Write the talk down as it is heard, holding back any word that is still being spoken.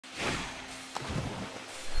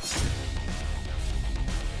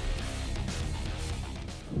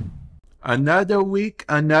Another week,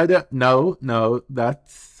 no,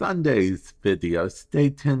 that's Sunday's video.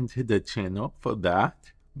 Stay tuned to the channel for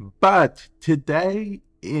that. But today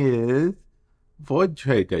is Void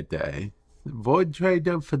Trader Day. Void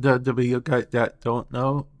Trader, for those of you guys that don't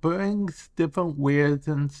know, brings different wares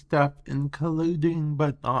and stuff, including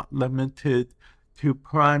but not limited to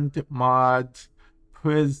primed mods,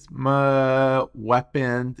 Prisma,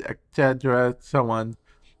 weapons, etc., so on,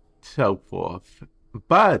 so forth.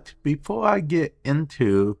 But before I get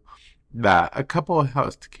into that, a couple of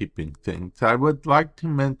housekeeping things. I would like to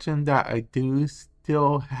mention that I do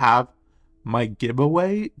still have my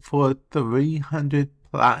giveaway for 300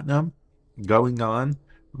 platinum going on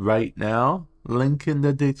right now. Link in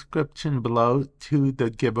the description below to the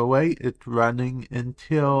giveaway. It's running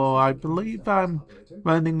until, I believe I'm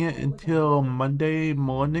running it until Monday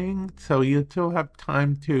morning, so you still have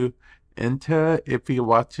time to enter if you're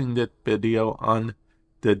watching this video on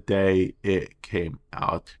the day it came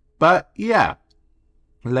out. But yeah,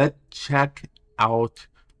 let's check out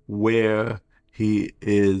where he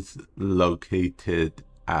is located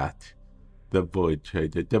at, the Void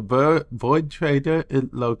Trader. The Void Trader is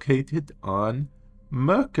located on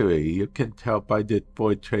Mercury. You can tell by the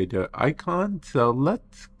Void Trader icon. So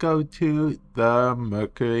let's go to the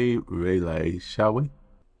Mercury relay, shall we?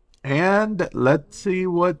 And let's see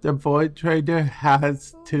what the Void Trader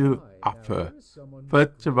has to offer.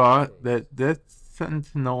 First of all, this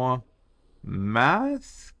Sentinel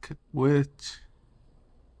mask, which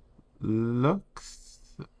looks,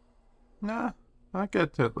 nah, I guess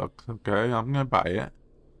it looks okay. I'm gonna buy it.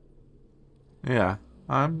 Yeah,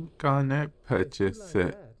 I'm gonna purchase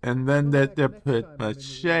it. And then there's the Prisma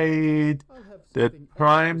Shade, the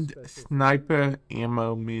primed sniper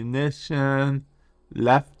ammo munition,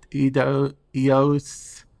 left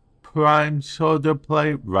EOS prime shoulder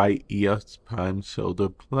plate, right EOS prime shoulder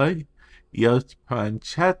plate, EOS prime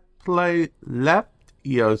chest plate, left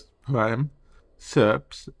EOS prime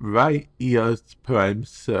SERPs, right EOS prime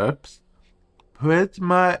SERPs,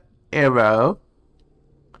 Prisma arrow,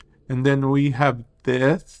 and then we have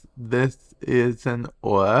this. This is an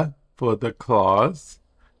ore for the claws,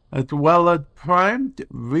 as well as primed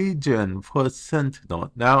region for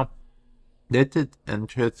Sentinel. Now, this is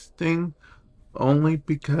interesting only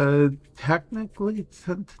because technically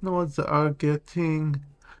Sentinels are getting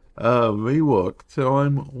reworked, so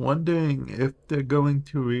I'm wondering if they're going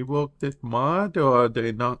to rework this mod or are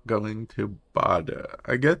they not going to bother.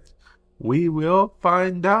 I guess we will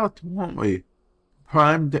find out, won't we?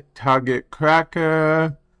 Primed target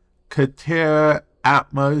cracker, Ki'teer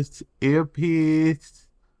Atmos earpiece,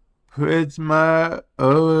 Prisma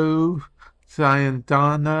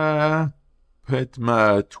Cyandana,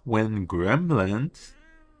 Prisma twin gremlins,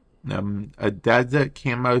 a desert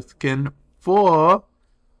camo skin for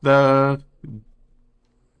the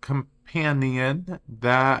companion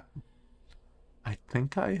that I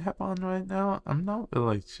think I have on right now. I'm not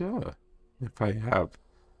really sure if I have.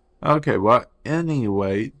 Okay, well,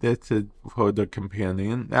 anyway, this is for the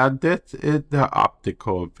companion. Now, this is the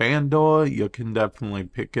optical vandal. You can definitely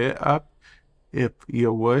pick it up if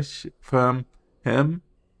you wish from him.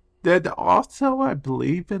 There's also, I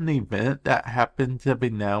believe, an event that happens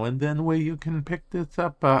every now and then where you can pick this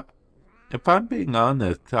up, but if I'm being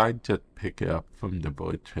honest, I just pick it up from the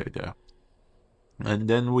Void Trader. And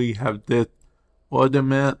then we have this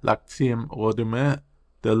ornament, Luxium ornament,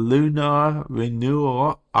 the Lunar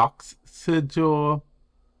Renewal Ox Sigil,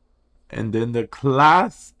 and then the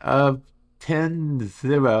Class of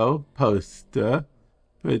 10-0 poster.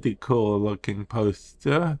 Pretty cool looking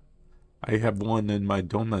poster. I have one in my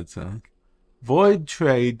domicile. Void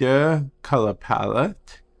Trader color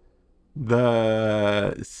palette,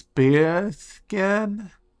 the spear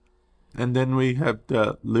skin, and then we have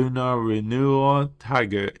the Lunar Renewal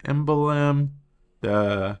Tiger emblem,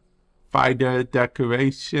 the fighter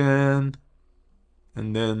decoration,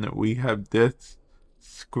 and then we have this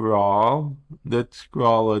scroll. That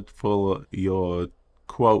scroll is for your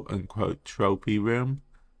quote-unquote trophy room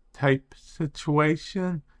type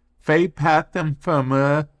situation. Fey Path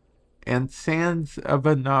Infirma, and Sands of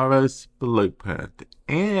Anaros Blueprint.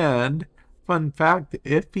 And, fun fact,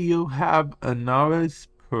 if you have Anaros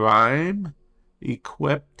Prime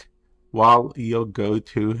equipped while you'll go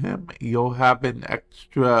to him, you'll have an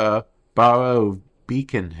extra Baro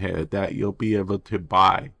beacon here that you'll be able to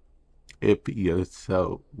buy if you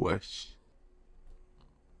so wish.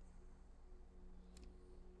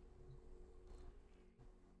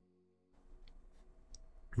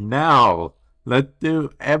 Now, let's do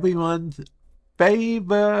everyone's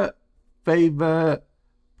favorite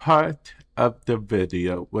part of the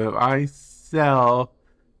video where I sell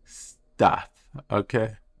stuff,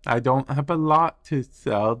 okay? I don't have a lot to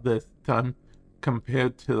sell this time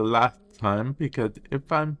compared to the last time, because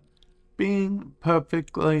if I'm being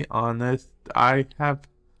perfectly honest, I have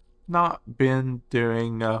not been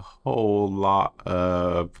doing a whole lot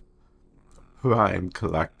of prime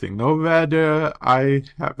collecting, or rather, I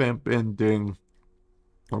haven't been doing,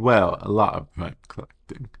 well, a lot of prime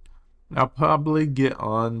collecting. I'll probably get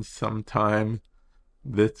on sometime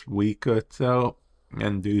this week or so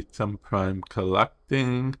and do some prime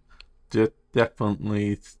collecting. Just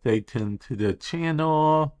definitely stay tuned to the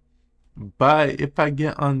channel. But if I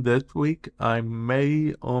get on this week, I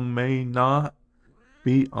may or may not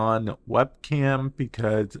be on webcam,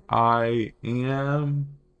 because I am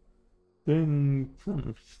doing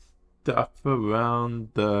some stuff around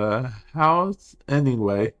the house.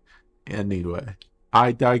 Anyway,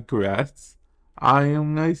 I digress. I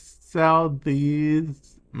am gonna sell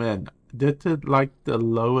these. Man, this is like the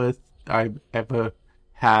lowest I've ever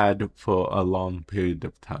had for a long period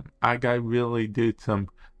of time. I gotta really do some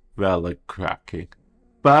relic cracking.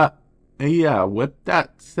 But yeah, with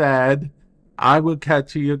that said, I will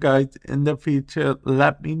catch you guys in the future.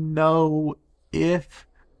 Let me know if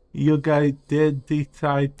you guys did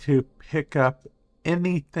decide to pick up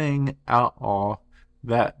anything at all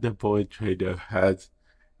that the Void Trader has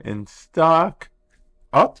in stock.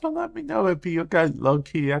 Also, let me know if you guys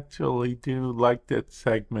low-key actually do like that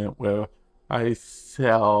segment where I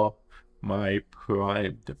sell my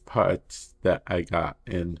primed parts that I got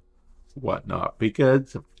and whatnot,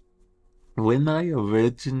 because when I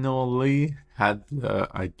originally had the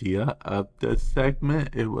idea of this segment,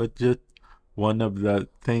 it was just one of the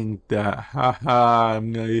things that, haha,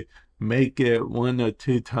 I'm gonna make it 1 or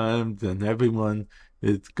 2 times and everyone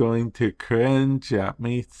is going to cringe at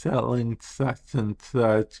me selling such and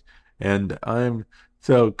such, and I'm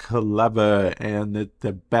so clever and it's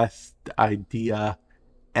the best idea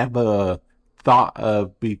ever thought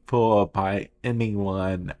of before by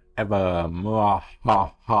anyone ever. Mwah,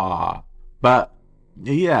 ha ha. But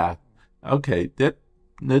yeah, okay, this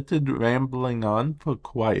is rambling on for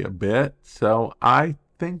quite a bit, so I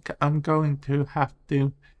think I'm going to have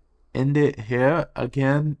to end it here.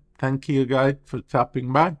 Again, thank you guys for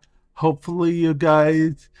stopping by. Hopefully you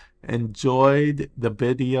guys enjoyed the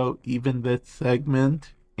video, even this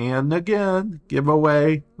segment. And again,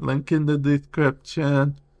 giveaway, link in the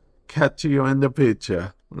description. Catch you in the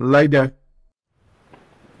future. Later.